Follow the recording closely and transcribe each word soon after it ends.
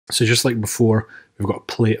So just like before, we've got a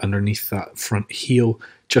plate underneath that front heel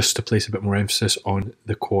just to place a bit more emphasis on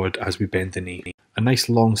the quad as we bend the knee. A nice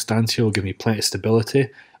long stance here will give me plenty of stability,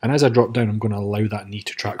 and as I drop down I'm going to allow that knee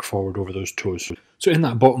to track forward over those toes. So in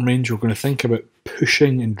that bottom range we're going to think about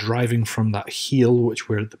pushing and driving from that heel, which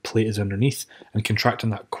where the plate is underneath, and contracting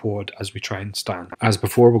that quad as we try and stand. As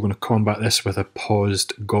before, we're going to combat this with a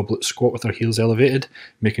paused goblet squat with our heels elevated,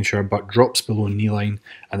 making sure our butt drops below knee line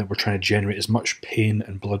and that we're trying to generate as much pain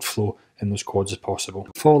and blood flow in those quads as possible.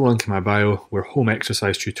 Follow the link in my bio where home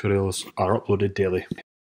exercise tutorials are uploaded daily.